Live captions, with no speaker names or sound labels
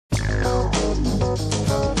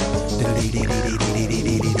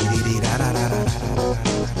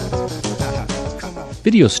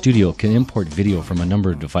VideoStudio can import video from a number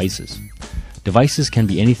of devices. Devices can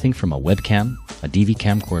be anything from a webcam, a DV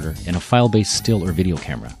camcorder, and a file-based still or video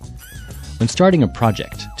camera. When starting a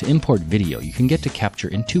project, to import video, you can get to Capture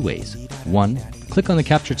in two ways. 1. Click on the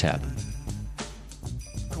Capture tab.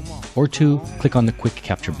 Or 2. Click on the Quick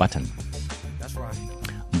Capture button.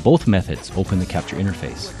 Both methods open the Capture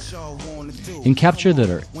interface. In Capture,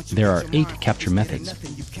 there are 8 capture methods.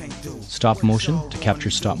 Stop motion to capture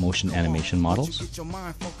stop motion animation models.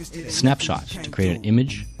 Snapshot to create an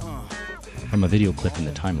image from a video clip in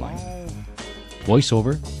the timeline.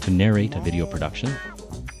 Voiceover to narrate a video production.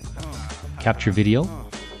 Capture video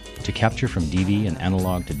to capture from DV and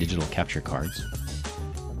analog to digital capture cards.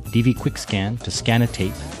 DV quick scan to scan a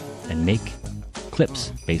tape and make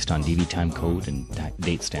clips based on DV time code and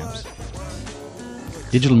date stamps.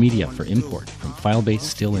 Digital media for import from file-based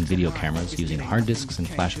still and video cameras using hard disks and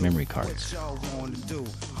flash memory cards.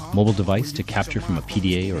 Mobile device to capture from a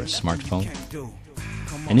PDA or a smartphone.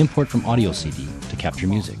 And import from audio CD to capture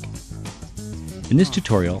music. In this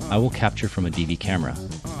tutorial, I will capture from a DV camera,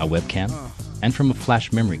 a webcam, and from a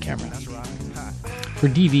flash memory camera. For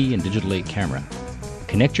DV and Digital 8 camera,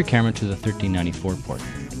 connect your camera to the 1394 port.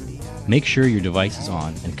 Make sure your device is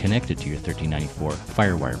on and connected to your 1394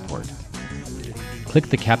 FireWire port. Click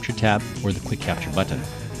the Capture tab or the Quick Capture button.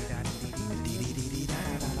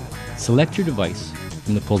 Select your device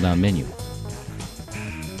from the pull-down menu.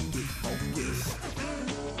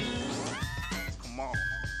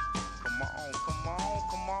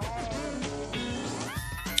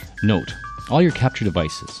 Note, all your capture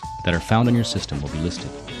devices that are found on your system will be listed.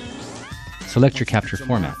 Select your capture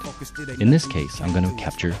format. In this case, I'm going to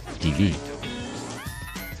capture DV.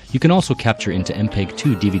 You can also capture into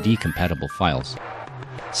MPEG-2 DVD compatible files.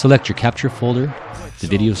 Select your capture folder, the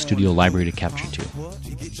VideoStudio library to capture to.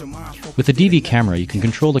 With a DV camera, you can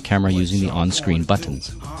control the camera using the on-screen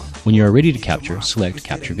buttons. When you are ready to capture, select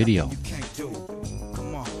Capture Video.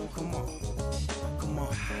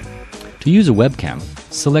 To use a webcam,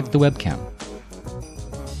 select the webcam.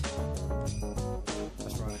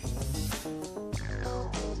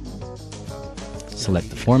 Select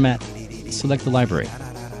the format, select the library.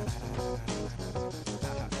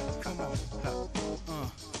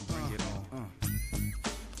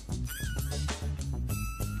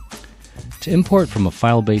 To import from a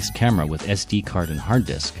file-based camera with SD card and hard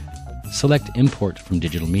disk, select Import from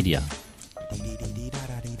Digital Media.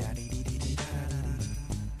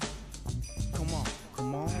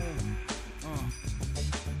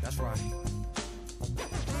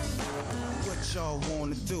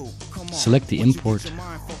 Select the import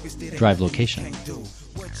drive location.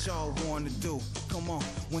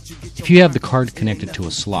 If you have the card connected to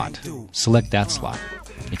a slot, select that slot.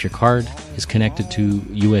 If your card is connected to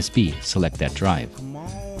USB, select that drive.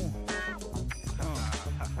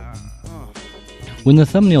 When the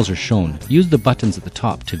thumbnails are shown, use the buttons at the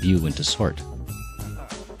top to view and to sort.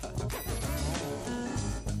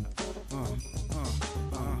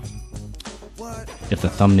 If the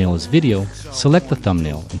thumbnail is video, select the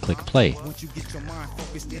thumbnail and click play.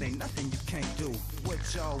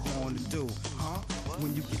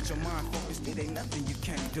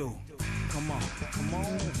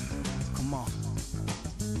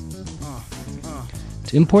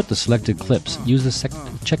 To import the selected clips, use the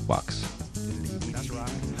checkbox.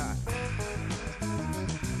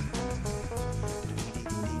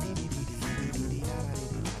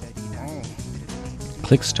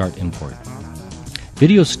 Click Start Import.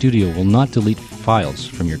 VideoStudio will not delete files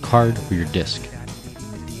from your card or your disk.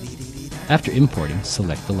 After importing,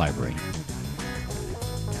 select the library.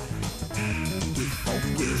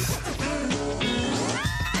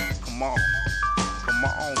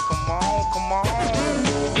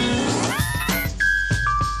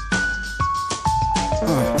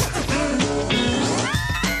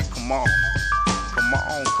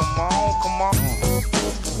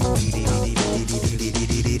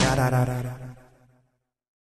 Da da da da.